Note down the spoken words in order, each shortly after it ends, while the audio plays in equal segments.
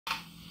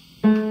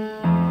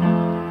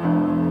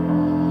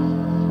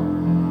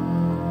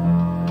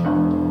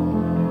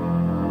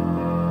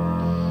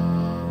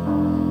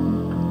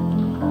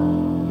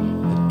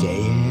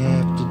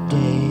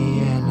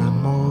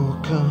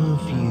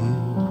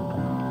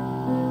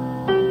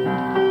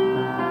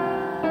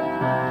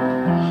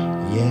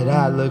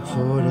look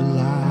for the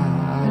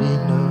light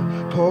in the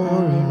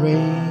pouring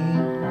rain.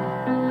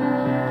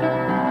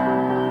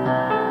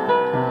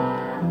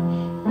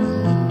 And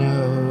you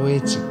know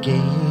it's a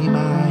game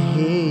I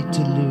hate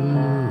to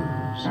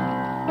lose.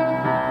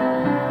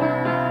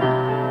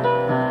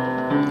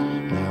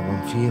 Now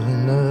I'm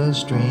feeling the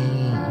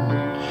strain.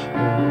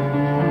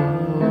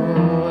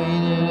 Oh,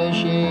 ain't it a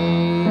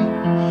shame?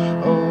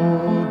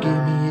 Oh,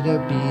 give me the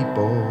beat,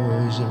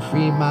 boys, and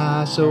free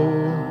my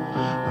soul.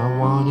 I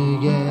wanna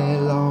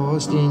get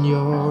lost in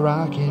your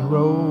rock and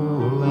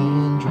roll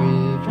and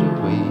drift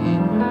away.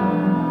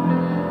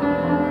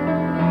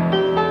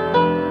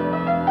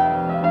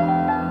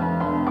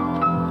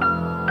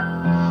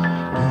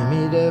 Give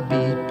me the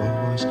beat,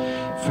 boys,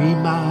 free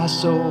my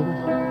soul.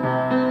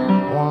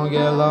 Wanna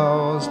get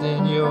lost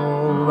in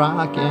your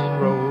rock and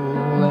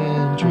roll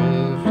and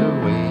drift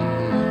away.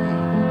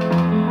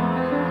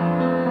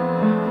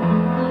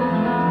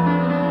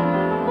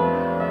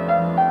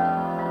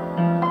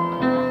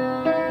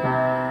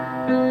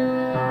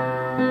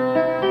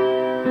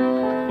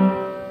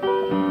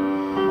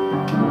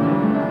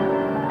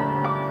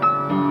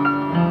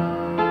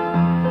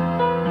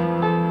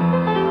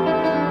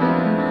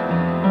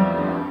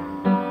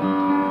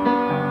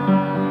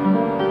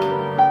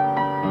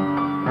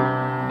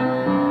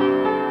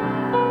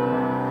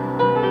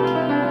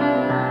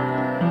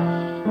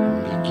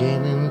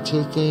 Beginning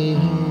to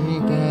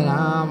think that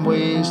I'm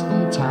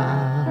wasting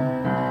time.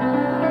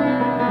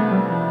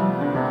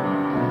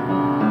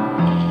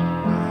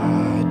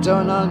 I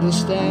don't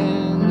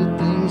understand the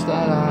things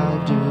that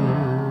I do.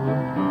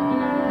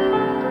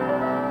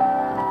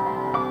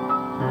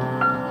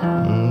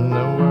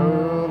 The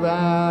world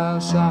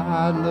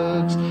outside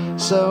looks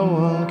so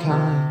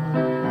unkind.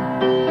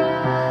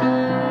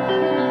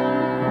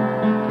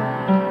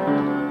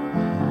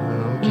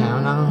 I'll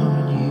count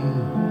on you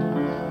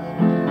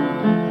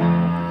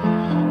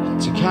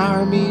to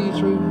carry me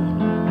through.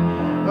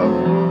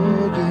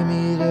 Oh, give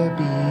me the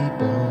beat,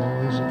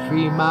 boys, and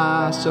free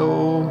my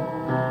soul.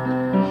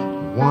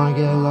 Wanna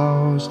get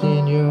lost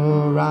in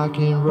your rock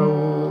and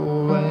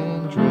roll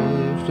and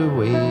drift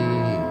away.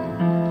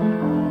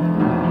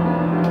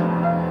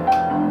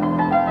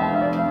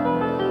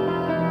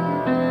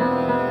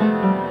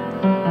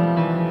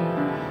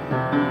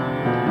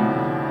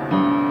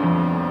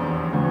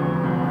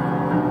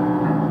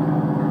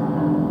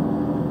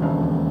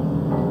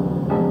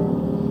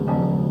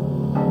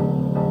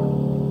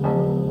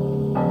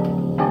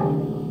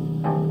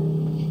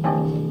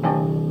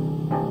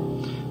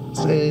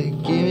 Say,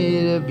 give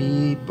me the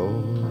beat,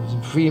 boys,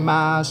 and free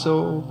my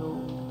soul.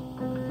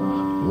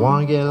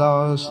 Wanna get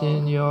lost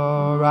in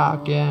your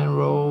rock and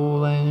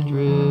roll and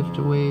drift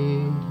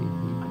away.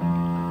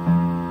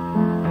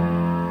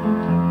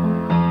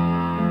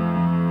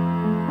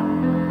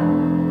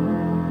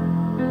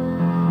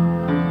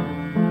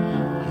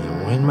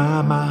 And when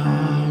my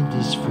mind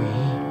is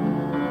free,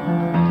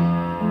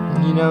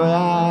 you know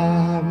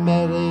that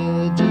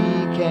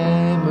melody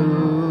can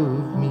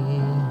move me.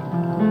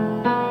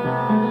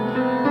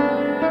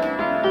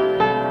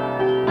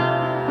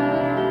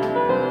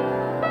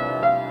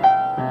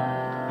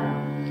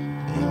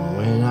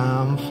 When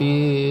I'm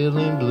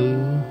feeling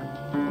blue,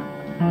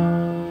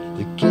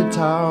 the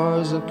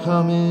guitars are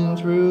coming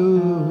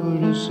through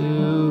to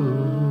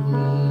soothe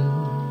me.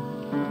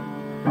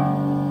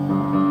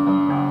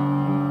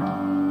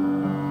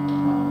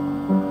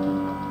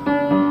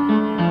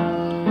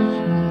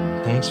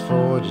 Thanks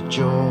for the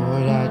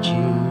joy that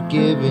you've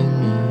given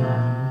me.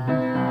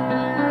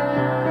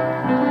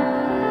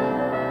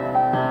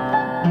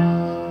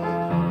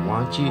 I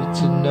want you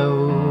to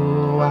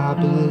know I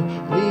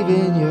believe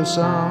in your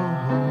song.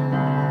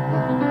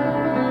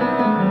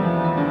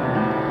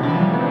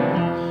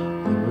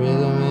 The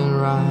rhythm and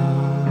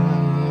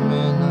rhyme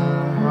and the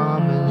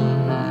harmony.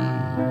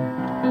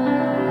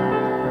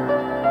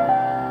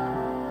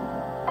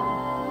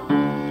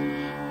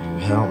 You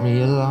help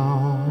me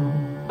along,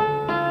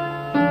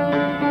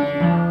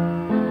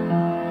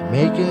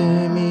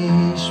 making me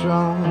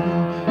strong.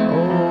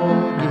 Oh,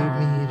 give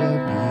me the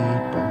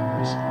beat,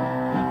 boys,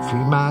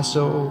 free my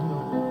soul.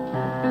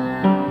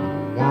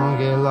 Wanna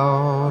get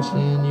lost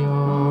in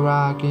your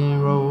rock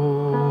and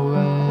roll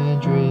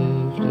and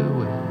drift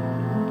away.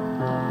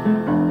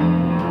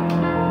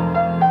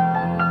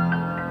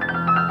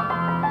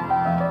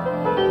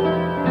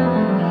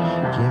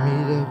 Give me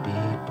the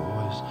beat,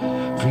 boys,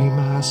 free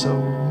my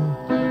soul.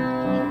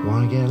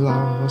 Wanna get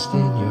lost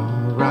in your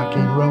rock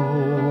and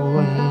roll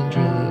and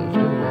drift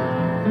away.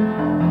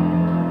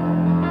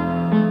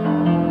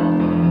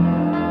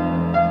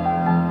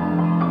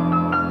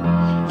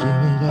 Give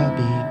me the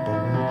beat,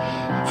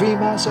 free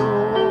my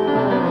soul.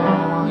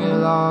 I'll get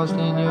lost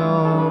in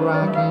your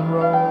rock and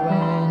roll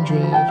and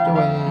drift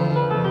away.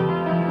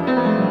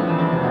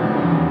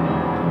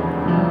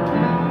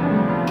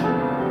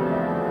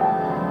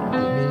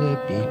 Give me the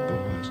beat,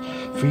 boys,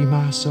 free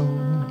my soul.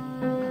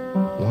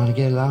 Wanna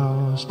get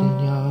lost in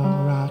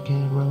your